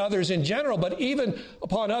upon others in general, but even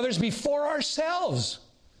upon others before ourselves.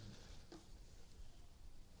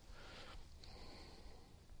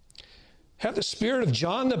 Have the spirit of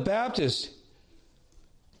John the Baptist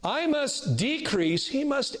I must decrease, he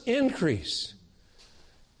must increase.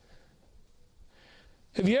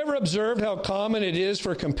 Have you ever observed how common it is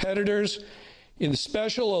for competitors in the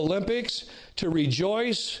Special Olympics to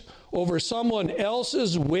rejoice over someone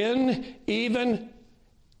else's win, even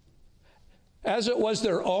as it was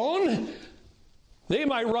their own? They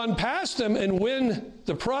might run past them and win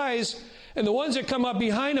the prize, and the ones that come up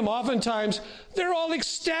behind them, oftentimes, they're all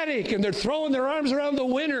ecstatic, and they're throwing their arms around the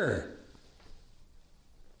winner.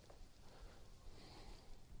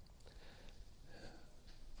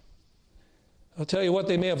 I'll tell you what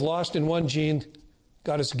they may have lost in one gene.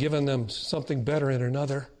 God has given them something better in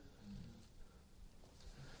another.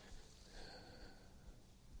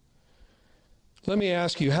 Let me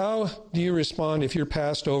ask you, how do you respond if you're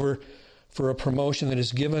passed over for a promotion that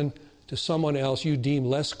is given to someone else you deem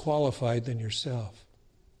less qualified than yourself?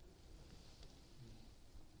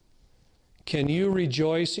 Can you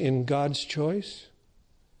rejoice in God's choice?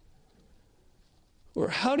 Or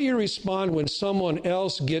how do you respond when someone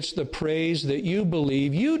else gets the praise that you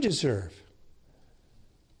believe you deserve?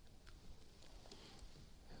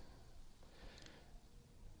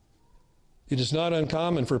 It is not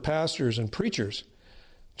uncommon for pastors and preachers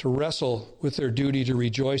to wrestle with their duty to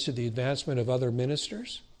rejoice at the advancement of other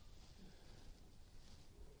ministers.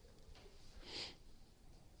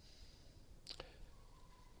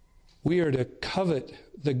 We are to covet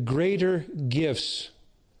the greater gifts,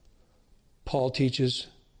 Paul teaches,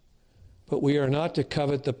 but we are not to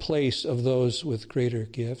covet the place of those with greater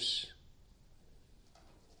gifts.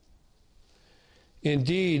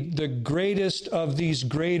 Indeed, the greatest of these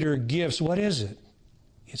greater gifts, what is it?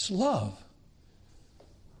 It's love.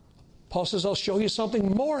 Paul says, I'll show you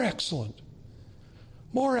something more excellent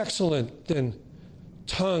than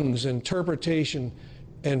tongues, interpretation,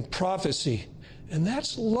 and prophecy, and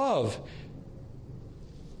that's love.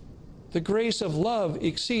 The grace of love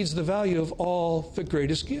exceeds the value of all the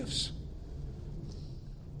greatest gifts.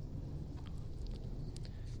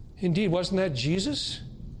 Indeed, wasn't that Jesus?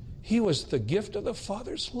 He was the gift of the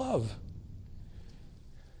Father's love.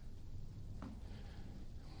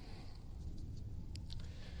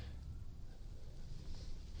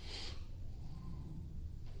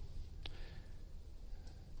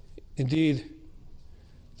 Indeed,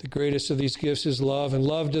 the greatest of these gifts is love, and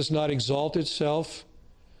love does not exalt itself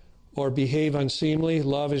or behave unseemly.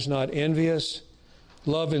 Love is not envious.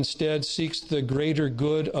 Love instead seeks the greater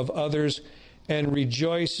good of others and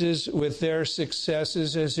rejoices with their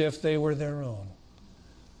successes as if they were their own.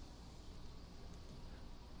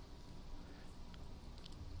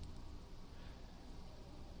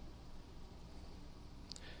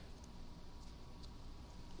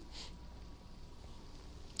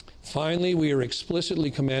 Finally, we are explicitly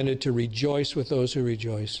commanded to rejoice with those who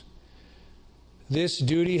rejoice. This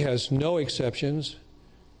duty has no exceptions.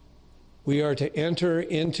 We are to enter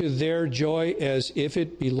into their joy as if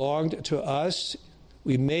it belonged to us.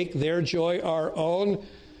 We make their joy our own.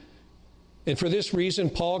 And for this reason,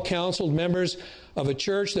 Paul counseled members of a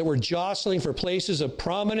church that were jostling for places of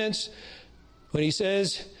prominence when he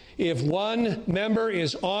says, if one member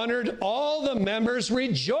is honored, all the members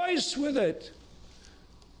rejoice with it.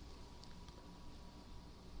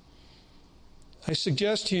 I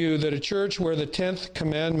suggest to you that a church where the 10th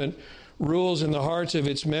commandment rules in the hearts of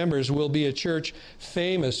its members will be a church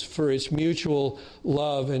famous for its mutual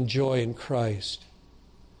love and joy in Christ.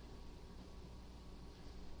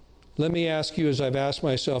 Let me ask you, as I've asked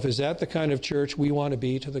myself, is that the kind of church we want to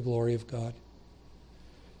be to the glory of God?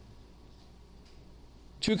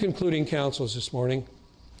 Two concluding counsels this morning.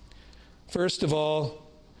 First of all,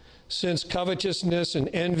 since covetousness and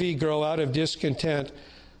envy grow out of discontent,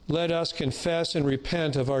 let us confess and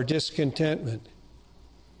repent of our discontentment.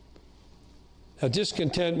 Now,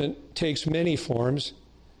 discontentment takes many forms,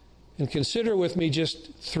 and consider with me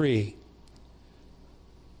just three.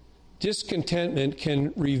 Discontentment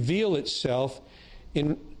can reveal itself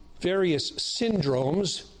in various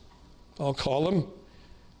syndromes, I'll call them.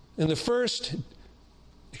 And the first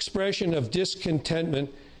expression of discontentment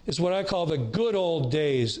is what I call the good old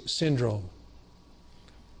days syndrome.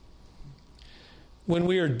 When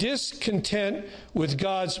we are discontent with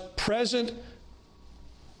God's present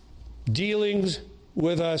dealings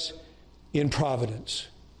with us in providence.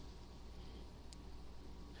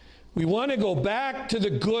 We want to go back to the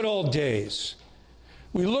good old days.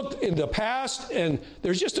 We look in the past and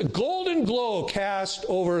there's just a golden glow cast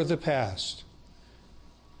over the past.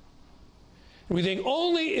 And we think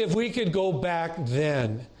only if we could go back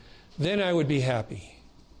then I would be happy.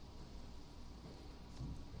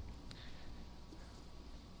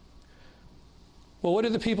 Well, what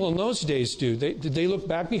did the people in those days do? Did they look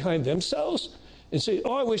back behind themselves and say,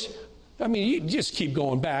 you just keep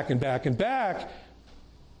going back and back and back.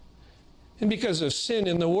 And because of sin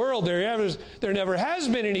in the world, there never has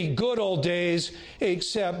been any good old days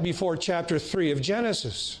except before chapter 3 of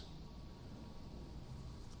Genesis.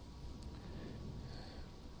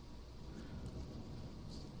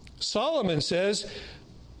 Solomon says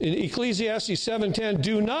in Ecclesiastes 7:10,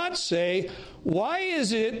 do not say, why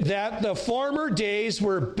is it that the former days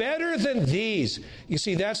were better than these? You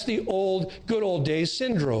see, that's the good old days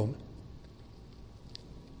syndrome.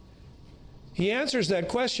 He answers that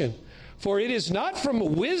question. For it is not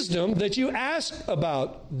from wisdom that you ask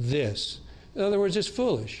about this. In other words, it's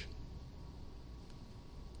foolish.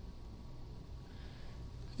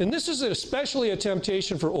 And this is especially a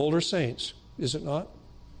temptation for older saints, is it not?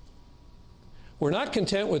 We're not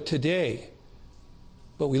content with today,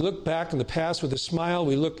 but we look back in the past with a smile.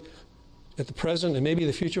 We look at the present and maybe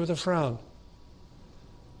the future with a frown.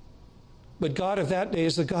 But God of that day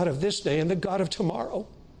is the God of this day and the God of tomorrow.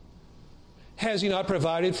 Has He not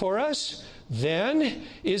provided for us then?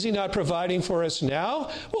 Is He not providing for us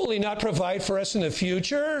now? Will He not provide for us in the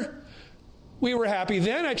future? We were happy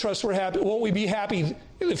then. I trust we're happy. Won't we be happy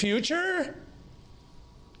in the future?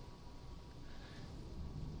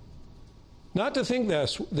 Not to think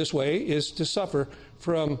this way is to suffer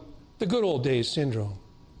from the good old days syndrome.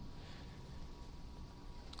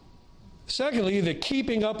 Secondly, the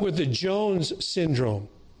keeping up with the Jones syndrome.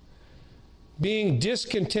 Being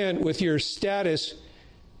discontent with your status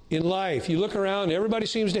in life. You look around, everybody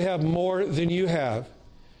seems to have more than you have,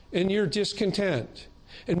 and you're discontent.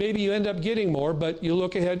 And maybe you end up getting more, but you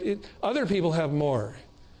look ahead, other people have more.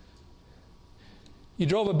 You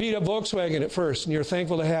drove a beat-up Volkswagen at first, and you're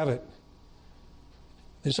thankful to have it.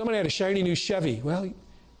 And somebody had a shiny new Chevy. Well, you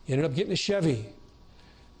ended up getting a Chevy.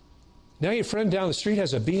 Now your friend down the street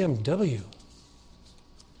has a BMW.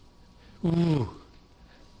 Ooh.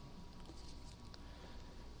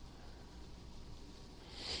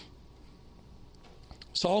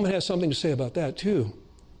 Solomon has something to say about that too.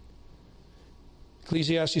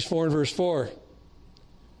 Ecclesiastes 4 and verse 4.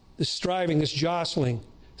 This striving, this jostling,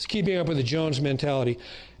 this keeping up with the Jones mentality.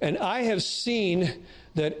 And I have seen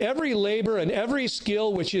that every labor and every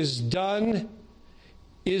skill which is done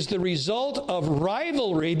is the result of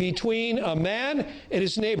rivalry between a man and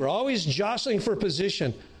his neighbor, always jostling for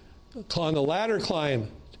position, on the ladder climb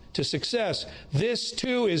to success. This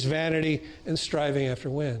too is vanity and striving after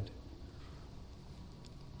wind.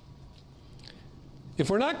 If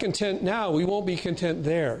we're not content now, we won't be content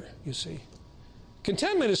there, you see.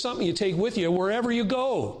 Contentment is something you take with you wherever you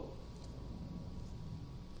go.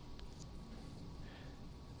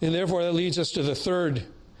 And therefore, that leads us to the third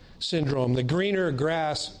syndrome, the greener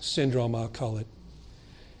grass syndrome, I'll call it.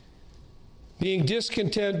 Being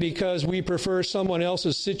discontent because we prefer someone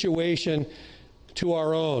else's situation to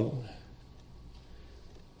our own.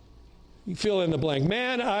 You fill in the blank.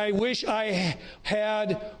 Man, I wish I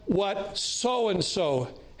had what so-and-so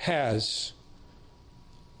has.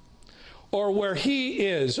 Or where he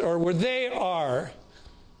is, or where they are.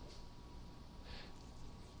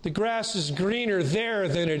 The grass is greener there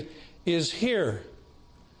than it is here.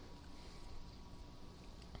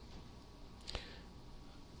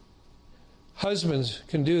 Husbands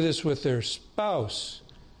can do this with their spouse,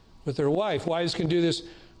 with their wife. Wives can do this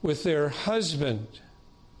with their husband.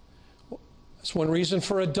 That's one reason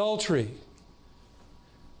for adultery.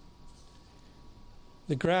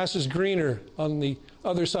 The grass is greener on the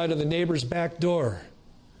other side of the neighbor's back door.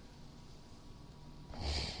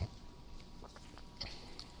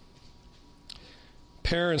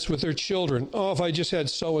 Parents with their children. Oh, if I just had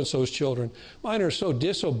so-and-so's children. Mine are so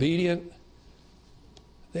disobedient.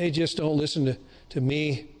 They just don't listen to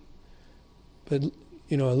me. But,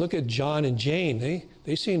 I look at John and Jane.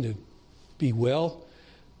 They seem to be well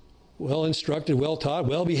instructed, well taught,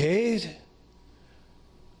 well behaved.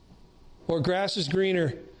 Or grass is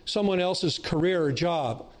greener, someone else's career or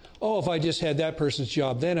job. Oh, if I just had that person's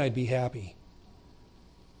job, then I'd be happy.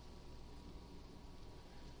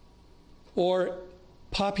 Or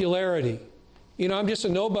popularity. I'm just a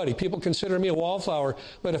nobody. People consider me a wallflower.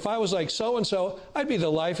 But if I was like so-and-so, I'd be the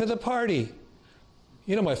life of the party.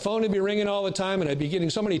 My phone would be ringing all the time, and I'd be getting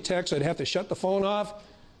so many texts, I'd have to shut the phone off.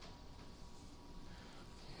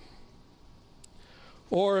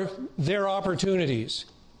 Or their opportunities.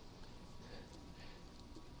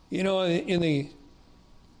 In the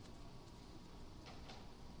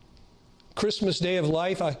Christmas day of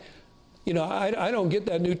life, I don't get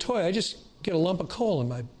that new toy. I just get a lump of coal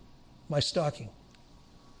in my stocking.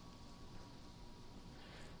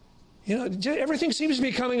 Everything seems to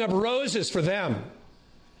be coming up roses for them.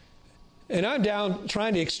 And I'm down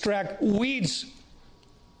trying to extract weeds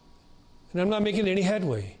And I'm not making any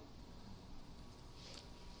headway.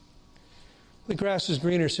 The grass is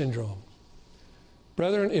greener syndrome.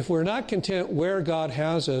 Brethren, if we're not content where God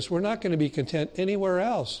has us, we're not going to be content anywhere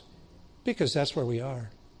else, because that's where we are.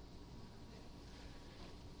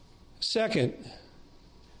 Second,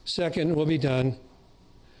 we'll be done.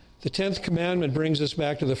 The 10th commandment brings us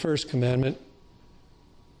back to the first commandment.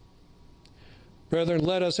 Brethren,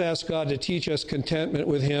 let us ask God to teach us contentment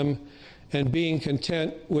with Him, and being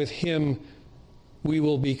content with Him, we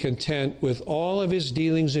will be content with all of His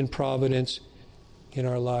dealings in providence in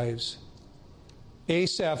our lives.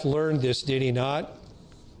 Asaph learned this, did he not?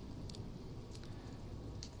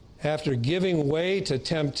 After giving way to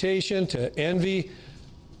temptation, to envy,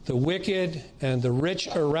 the wicked and the rich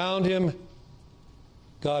around him,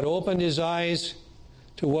 God opened his eyes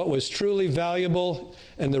to what was truly valuable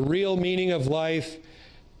and the real meaning of life,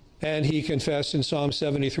 and he confessed in Psalm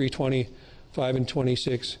 73:25 and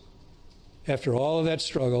 26. After all of that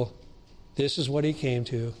struggle, this is what he came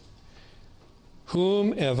to.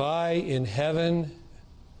 Whom have I in heaven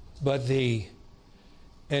but thee?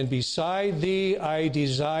 And beside thee I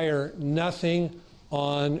desire nothing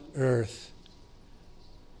on earth.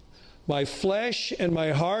 My flesh and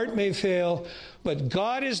my heart may fail, but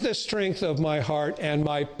God is the strength of my heart and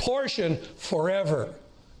my portion forever.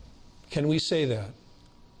 Can we say that?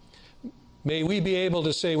 May we be able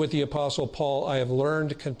to say with the Apostle Paul, I have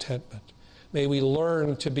learned contentment. May we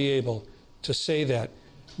learn to be able to say that,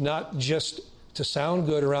 not just to sound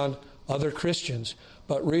good around other Christians,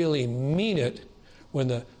 but really mean it when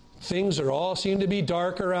the things are all seem to be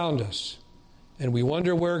dark around us and we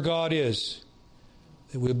wonder where God is,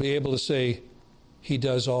 that we'll be able to say, He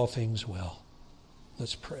does all things well.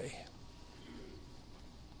 Let's pray.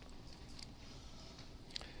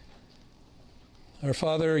 Our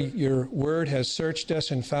Father, your word has searched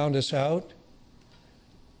us and found us out.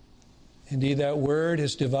 Indeed, that word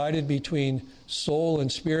is divided between soul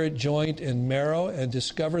and spirit, joint and marrow, and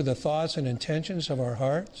discover the thoughts and intentions of our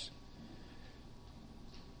hearts.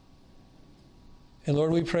 And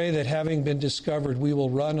Lord, we pray that having been discovered, we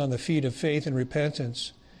will run on the feet of faith and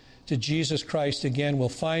repentance to Jesus Christ again. We'll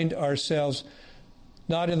find ourselves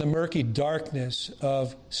not in the murky darkness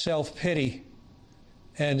of self-pity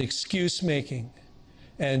and excuse-making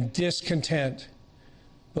and discontent,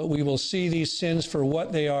 but we will see these sins for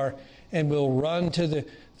what they are, and we'll run to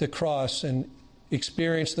the cross and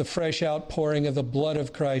experience the fresh outpouring of the blood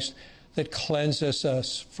of Christ that cleanses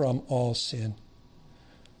us from all sin.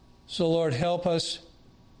 So, Lord, help us.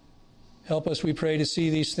 Help us, we pray, to see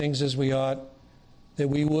these things as we ought, that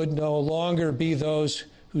we would no longer be those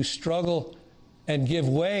who struggle and give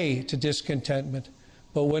way to discontentment,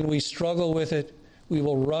 but when we struggle with it, we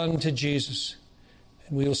will run to Jesus,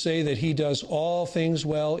 and we will say that He does all things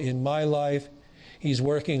well in my life. He's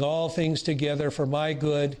working all things together for my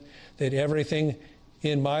good, that everything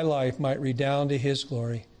in my life might redound to His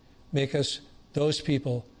glory. Make us those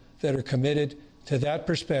people that are committed to that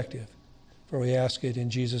perspective, for we ask it in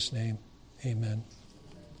Jesus' name. Amen.